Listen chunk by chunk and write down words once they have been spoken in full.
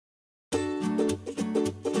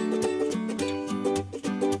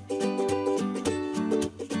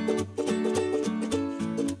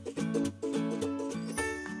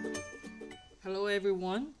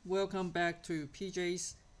welcome back to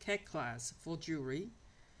PJ's CAD class for jewelry.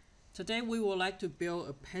 Today we would like to build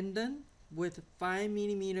a pendant with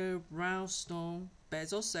 5mm round stone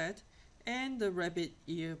bezel set and the rabbit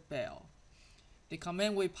ear bell. The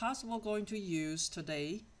command we're possibly going to use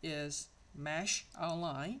today is mesh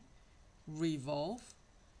outline, revolve,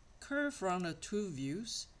 curve from the two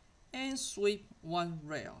views, and sweep one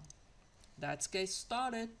rail. Let's get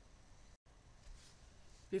started.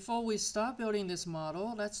 Before we start building this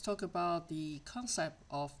model, let's talk about the concept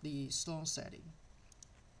of the stone setting.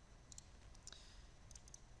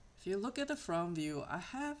 If you look at the front view, I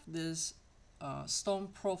have this stone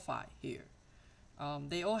profile here.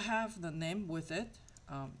 They all have the name with it.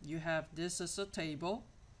 You have this is a table,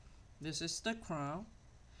 this is the crown,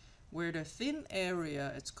 where the thin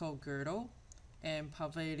area it's called girdle, and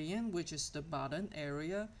pavilion, which is the bottom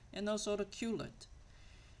area, and also the cullet.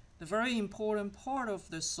 The very important part of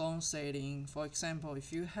the stone setting, for example,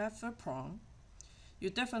 if you have a prong,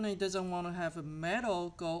 you definitely doesn't want to have a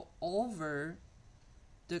metal go over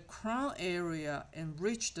the crown area and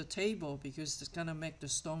reach the table because it's gonna make the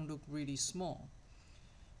stone look really small.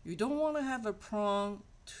 You don't want to have a prong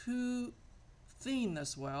too thin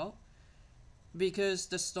as well because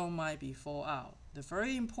the stone might be fall out. The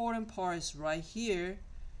very important part is right here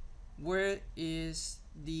where is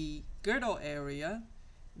the girdle area.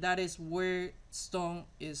 That is where stone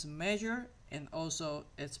is measured and also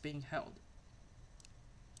it's being held.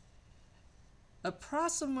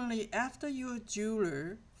 Approximately after your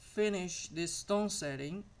jeweler finish this stone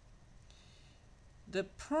setting, the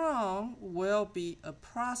prong will be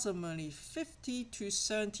approximately 50 to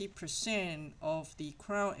 70% of the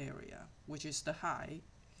crown area, which is the height,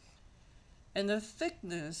 and the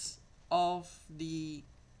thickness of the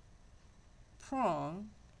prong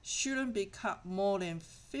shouldn't be cut more than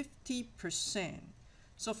 50%.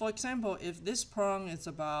 So for example, if this prong is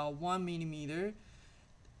about 1mm,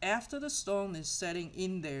 after the stone is setting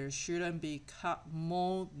in there, shouldn't be cut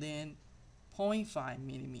more than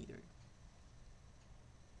 0.5mm.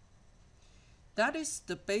 That is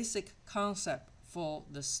the basic concept for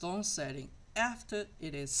the stone setting after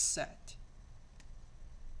it is set.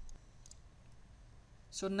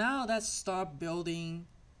 So now let's start building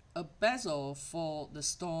a bezel for the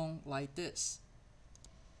stone like this.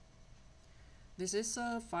 This is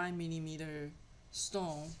a 5mm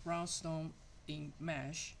stone, round stone in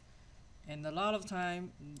mesh, and a lot of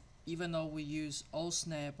time, even though we use all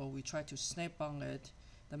snap or we try to snap on it,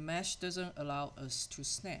 the mesh doesn't allow us to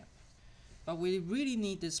snap. But we really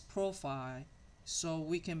need this profile so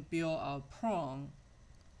we can build our prong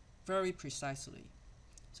very precisely.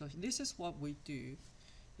 So this is what we do.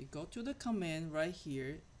 You go to the command right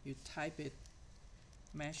here, you type it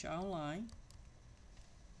mesh outline,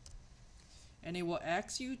 and it will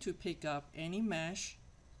ask you to pick up any mesh,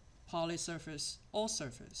 poly surface, or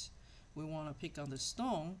surface. We want to pick on the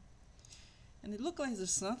stone, and it looks like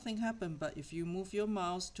there's nothing happened, but if you move your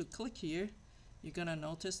mouse to click here, you're gonna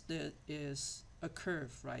notice there is a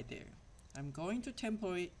curve right there. I'm going to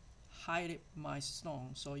temporarily hide my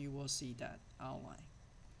stone so you will see that outline.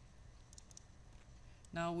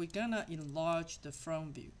 Now we're gonna enlarge the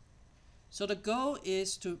front view. So the goal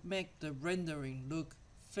is to make the rendering look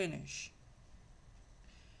finished.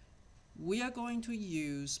 We are going to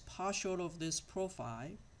use partial of this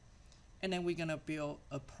profile, and then we're gonna build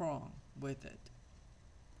a prong with it.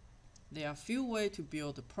 There are a few ways to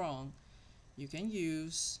build the prong. You can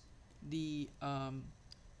use the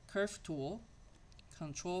curve tool,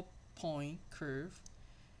 control point curve,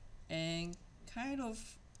 and kind of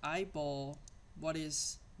eyeball what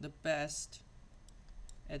is the best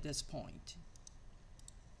at this point.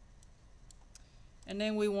 And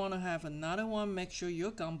then we want to have another one, make sure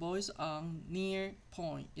your gumball is on, near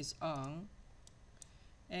point is on,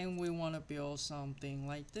 and we want to build something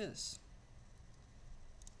like this,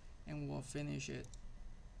 and we'll finish it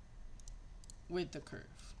with the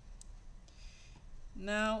curve.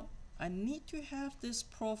 Now I need to have this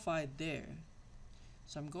profile there,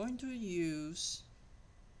 so I'm going to use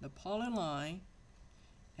the polyline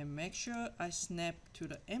and make sure I snap to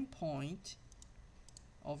the endpoint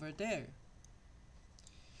over there.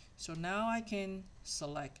 So now I can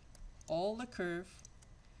select all the curve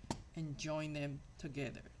and join them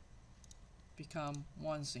together, become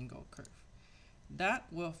one single curve. That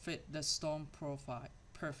will fit the stone profile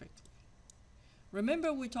perfectly.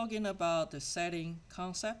 Remember, we're talking about the setting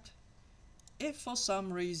concept. If for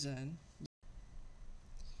some reason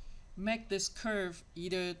make this curve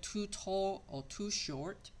either too tall or too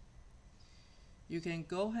short, you can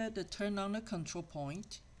go ahead and turn on the control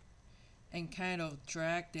point and kind of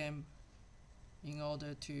drag them in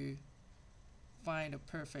order to find a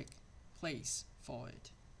perfect place for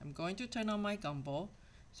it. I'm going to turn on my gumball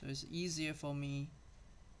so it's easier for me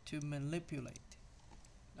to manipulate.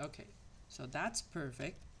 Okay, so that's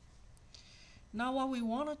perfect. Now what we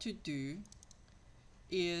wanted to do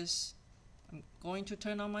is, I'm going to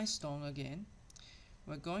turn on my stone again.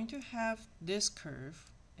 We're going to have this curve,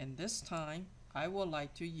 and this time I would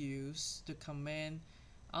like to use the command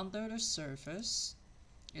under the surface.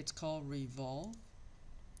 It's called revolve.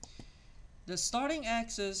 The starting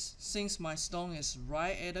axis, since my stone is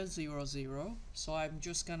right at a 0, 0, so I'm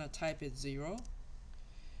just gonna type it 0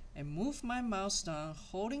 and move my mouse down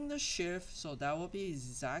holding the shift, so that will be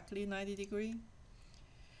exactly 90 degrees.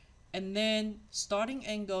 And then starting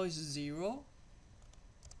angle is 0,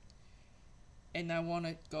 and I want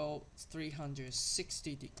to go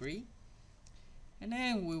 360 degrees, and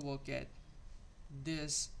then we will get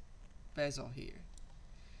this bezel here.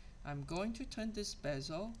 I'm going to turn this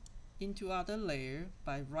bezel into other layer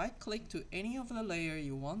by right click to any of the layer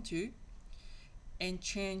you want to and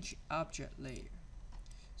change object layer.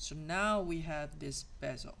 So now we have this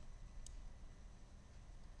bezel.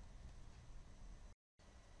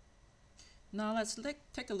 Now let's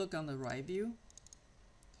take a look on the right view.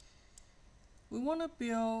 We want to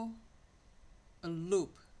build a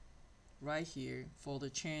loop right here for the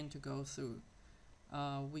chain to go through.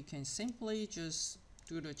 We can simply just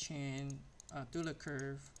do the chain, do the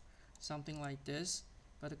curve, something like this,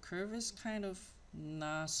 but the curve is kind of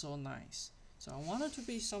not so nice. So I want it to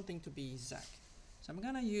be something to be exact. So I'm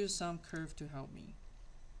gonna use some curve to help me.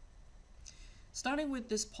 Starting with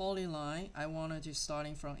this polyline, I wanted to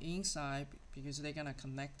starting from inside because they're gonna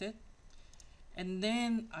connect it. And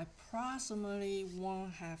then I approximately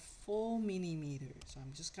want to have 4 millimeters. So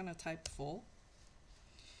I'm just gonna type 4.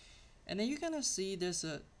 And then you're gonna see there's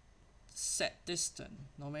a set distance.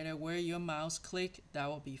 No matter where your mouse click, that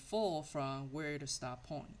will be 4 from where the start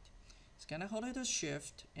point. It's gonna hold it a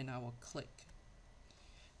shift and I will click.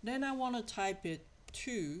 Then I want to type it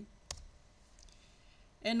 2.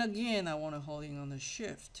 And again, I want to hold it on the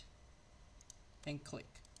shift and click.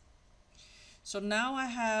 So now I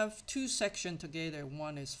have 2 sections together.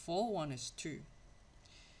 One is 4, one is 2.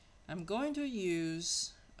 I'm going to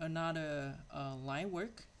use another line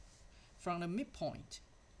work from the midpoint.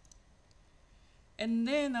 And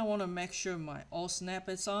then I want to make sure my all snap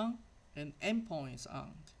is on and endpoint is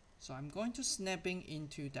on. So I'm going to snapping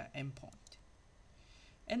into that endpoint.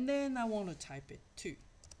 And then I want to type it 2.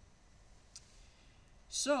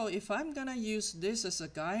 So if I'm gonna use this as a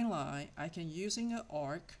guideline, I can using an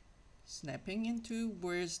arc, snapping into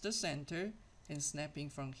where's the center and snapping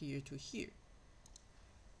from here to here.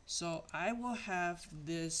 So I will have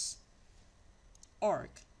this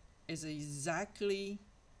arc is exactly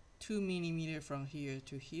 2 millimeters from here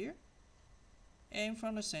to here and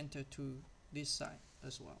from the center to this side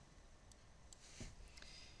as well.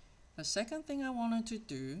 The second thing I wanted to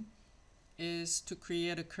do is to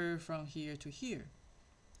create a curve from here to here.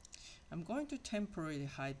 I'm going to temporarily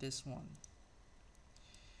hide this one.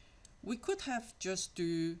 We could have just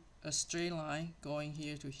do a straight line going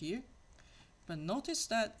here to here, but notice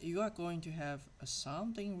that you are going to have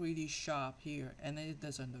something really sharp here and it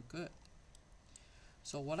doesn't look good.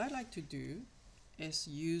 So what I like to do is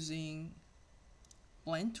using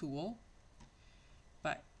blend tool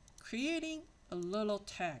by creating a little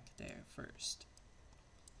tag there first.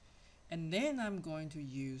 And then I'm going to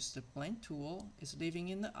use the blend tool, is leaving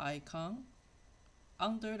in the icon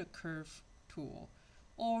under the curve tool,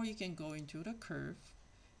 or you can go into the curve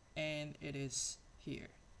and it is here,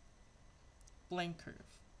 blend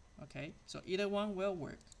curve. Okay, so either one will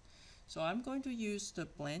work. So I'm going to use the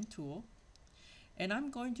blend tool and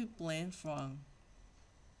I'm going to blend from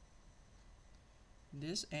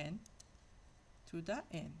this end to that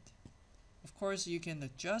end. Of course you can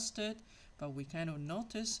adjust it, but we kind of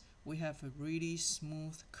notice we have a really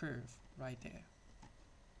smooth curve right there.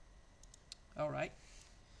 Alright,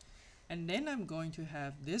 and then I'm going to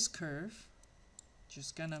have this curve,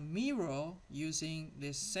 just gonna mirror using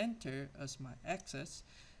this center as my axis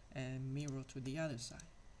and mirror to the other side.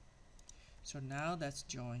 So now let's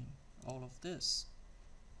join all of this.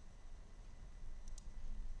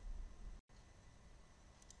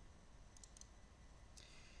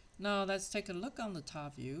 Now let's take a look on the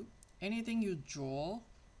top view. Anything you draw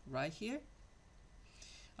right here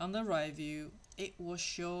on the right view, it will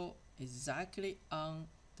show exactly on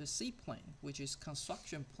the C plane, which is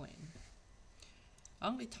construction plane,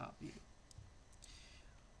 on the top view.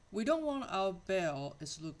 We don't want our bell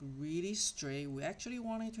to look really straight. We actually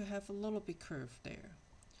want it to have a little bit curve there.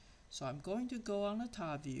 So I'm going to go on the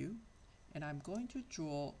top view and I'm going to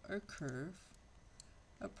draw a curve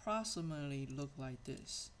approximately look like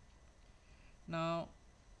this. Now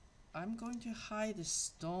I'm going to hide the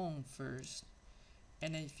stone first,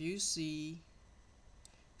 and if you see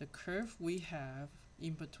the curve we have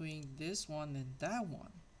in between this one and that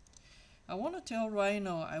one, I want to tell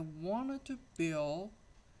Rhino I wanted to build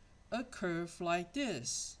a curve like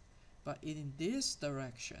this, but in this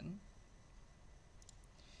direction.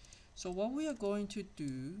 So what we are going to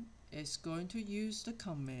do is going to use the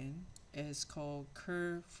command. It's called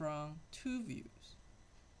curve from two views.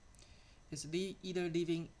 It's either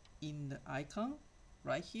leaving in the icon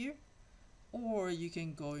right here, or you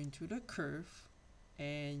can go into the curve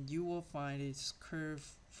and you will find it's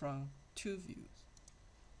curve from two views.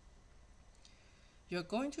 You're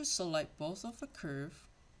going to select both of the curve,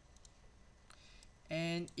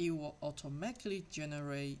 and it will automatically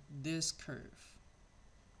generate this curve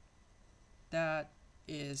that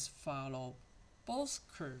is follow both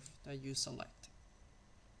curve that you select.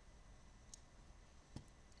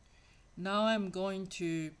 Now I'm going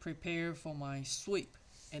to prepare for my sweep,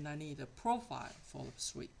 and I need a profile for the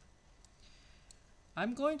sweep.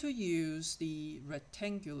 I'm going to use the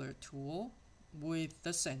rectangular tool with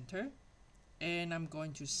the center, and I'm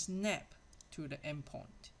going to snap to the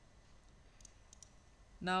endpoint.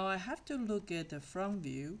 Now I have to look at the front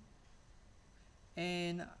view,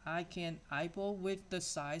 and I can eyeball with the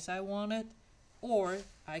size I wanted, or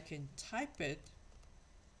I can type it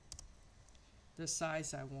the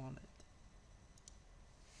size I wanted.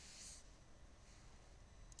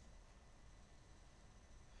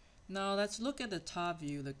 Now let's look at the top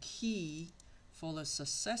view. The key for the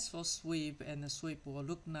successful sweep, and the sweep will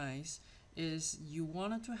look nice, is you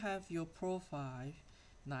wanted to have your profile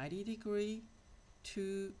 90 degree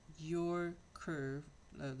to your curve,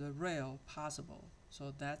 the rail possible.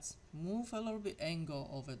 So that's move a little bit angle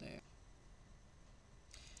over there.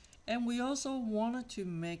 And we also wanted to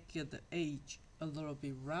make the edge a little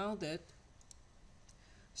bit rounded,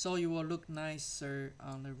 so it will look nicer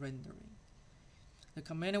on the rendering. The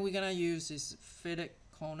command we're gonna use is fillet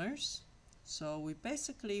corners. So we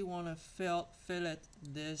basically want to fillet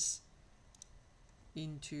this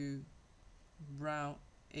into round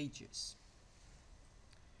edges.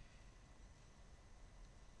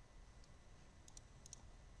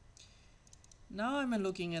 Now I'm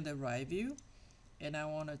looking at the right view, and I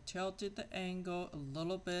want to tilt it the angle a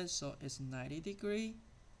little bit so it's 90 degree,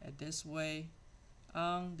 and this way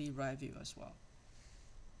on the right view as well.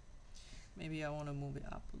 Maybe I want to move it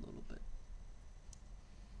up a little bit.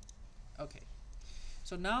 Okay,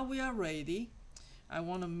 so now we are ready. I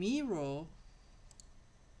want to mirror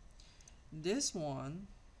this one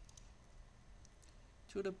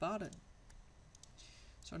to the bottom.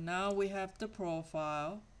 So now we have the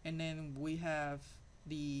profile, and then we have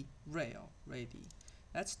the rail ready.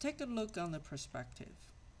 Let's take a look on the perspective.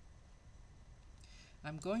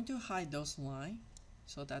 I'm going to hide those lines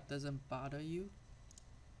so that doesn't bother you.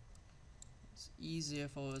 It's easier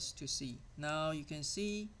for us to see. Now you can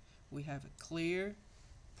see we have a clear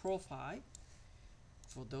profile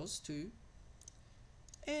for those two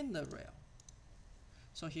and the rail.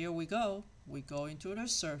 So here we go. We go into the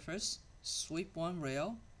surface, sweep one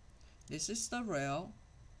rail. This is the rail,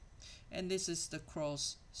 and this is the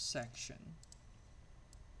cross section.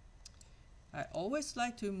 I always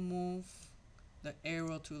like to move the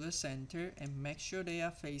arrow to the center and make sure they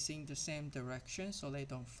are facing the same direction so they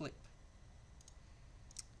don't flip.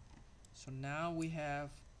 So now we have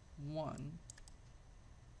one.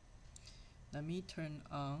 Let me turn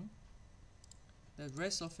on the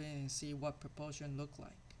rest of it and see what proportion look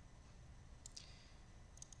like.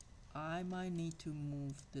 I might need to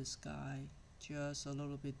move this guy just a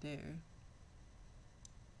little bit there,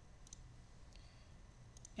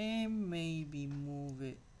 and maybe move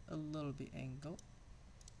it a little bit angle.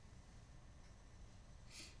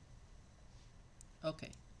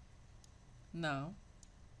 Okay, now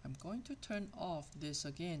I'm going to turn off this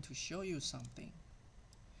again to show you something.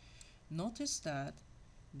 Notice that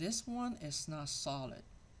this one is not solid,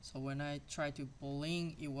 so when I try to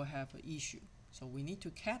bling, it will have an issue. So we need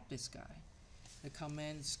to cap this guy. The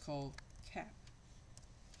command is called cap.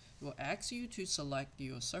 It will ask you to select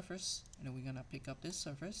your surface, and we're gonna pick up this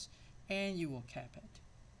surface, and you will cap it.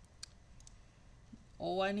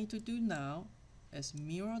 All I need to do now is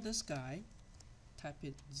mirror this guy, type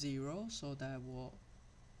it 0 so that will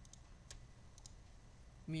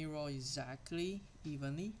mirror exactly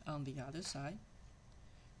evenly on the other side,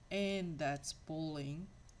 and that's bowling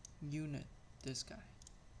unit this guy.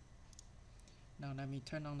 Now let me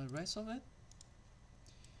turn on the rest of it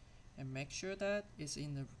and make sure that it's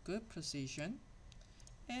in a good position,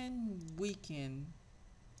 and we can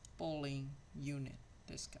bowling unit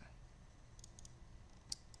this guy.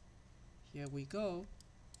 Here we go,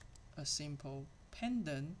 a simple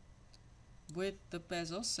pendant with the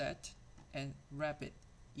bezel set and rabbit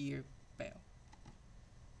ear bell.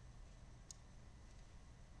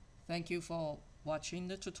 Thank you for watching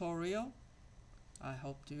the tutorial. I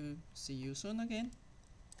hope to see you soon again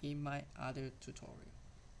in my other tutorial.